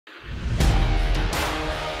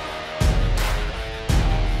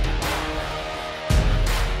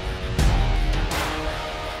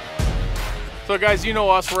So guys, you know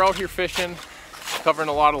us, we're out here fishing, covering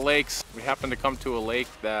a lot of lakes. We happened to come to a lake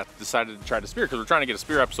that decided to try to spear because we're trying to get a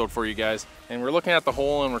spear episode for you guys. And we're looking at the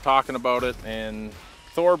hole and we're talking about it, and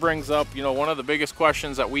Thor brings up, you know, one of the biggest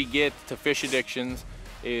questions that we get to fish addictions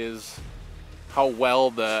is how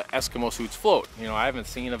well the Eskimo suits float. You know, I haven't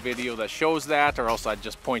seen a video that shows that, or else I'd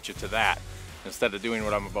just point you to that instead of doing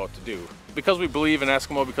what I'm about to do. Because we believe in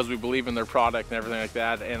Eskimo, because we believe in their product and everything like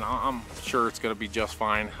that, and I'm sure it's gonna be just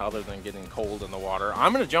fine other than getting cold in the water,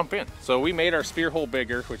 I'm gonna jump in. So we made our spear hole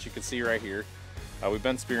bigger, which you can see right here. We've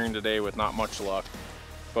been spearing today with not much luck,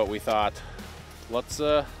 but we thought, let's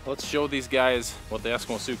show these guys what the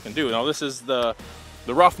Eskimo suit can do. Now this is the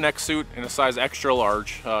roughneck suit in a size extra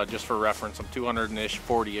large, just for reference. I'm 200-ish,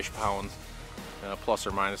 40-ish pounds. Plus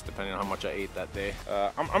or minus depending on how much I ate that day.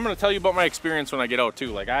 I'm gonna tell you about my experience when I get out too.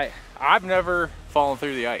 Like I've never fallen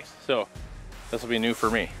through the ice, so this will be new for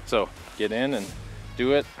me. So get in and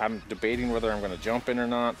do it. I'm debating whether I'm gonna jump in or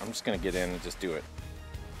not. I'm just gonna get in and just do it.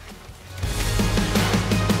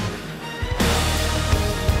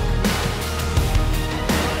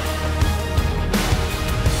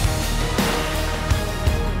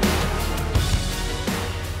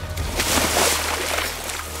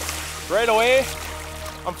 Right away,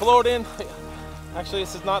 I'm floating. Actually,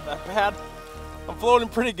 this is not that bad. I'm floating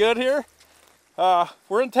pretty good here.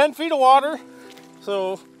 We're in 10 feet of water,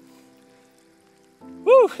 so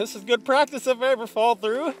whew, this is good practice if I ever fall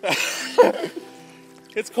through.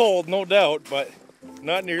 It's cold, no doubt, but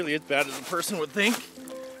not nearly as bad as a person would think.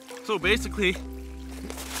 So basically,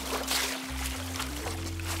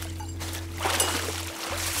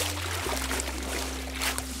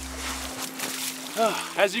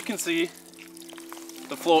 as you can see,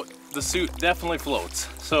 the suit definitely floats.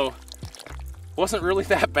 So wasn't really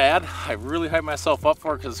that bad. I really hyped myself up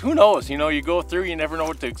for it because who knows, you know, you go through, you never know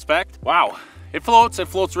what to expect. Wow, it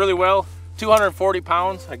floats really well. 240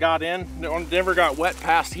 pounds I got in, never got wet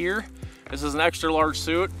past here. This is an extra large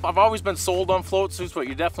suit. I've always been sold on float suits, but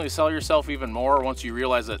you definitely sell yourself even more once you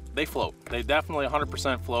realize that they float. They definitely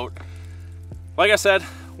 100% float. Like I said,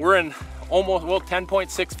 we're in almost, well,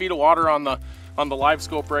 10.6 feet of water on the live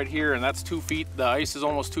scope right here, and that's 2 feet. The ice is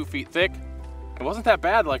almost 2 feet thick. It wasn't that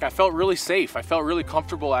bad. Like I felt really safe. I felt really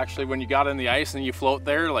comfortable actually when you got in the ice and you float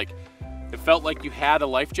there. Like it felt like you had a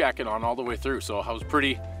life jacket on all the way through. So I was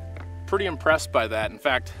pretty impressed by that. In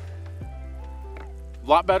fact, a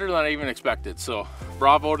lot better than I even expected. So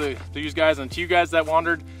bravo to these guys, and to you guys that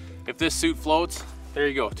wondered if this suit floats, there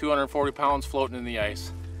you go, 240 pounds floating in the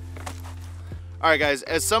ice. All right guys,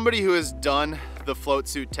 as somebody who has done the float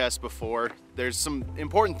suit test before, there's some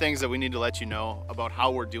important things that we need to let you know about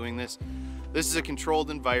how we're doing this. This is a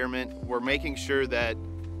controlled environment. We're making sure that,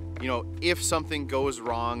 you know, if something goes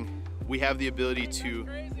wrong, we have the ability to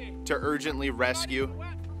urgently rescue.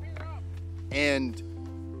 And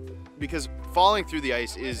because falling through the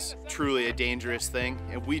ice is truly a dangerous thing,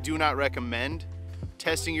 and we do not recommend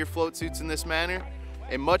testing your float suits in this manner.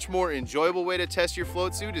 A much more enjoyable way to test your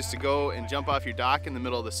float suit is to go and jump off your dock in the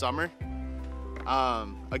middle of the summer.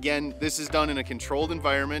 Again, this is done in a controlled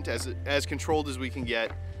environment, as controlled as we can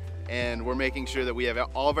get, and we're making sure that we have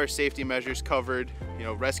all of our safety measures covered, you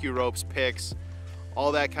know, rescue ropes, picks,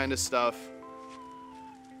 all that kind of stuff.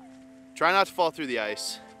 Try not to fall through the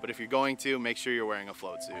ice, but if you're going to, make sure you're wearing a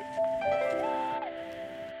float suit.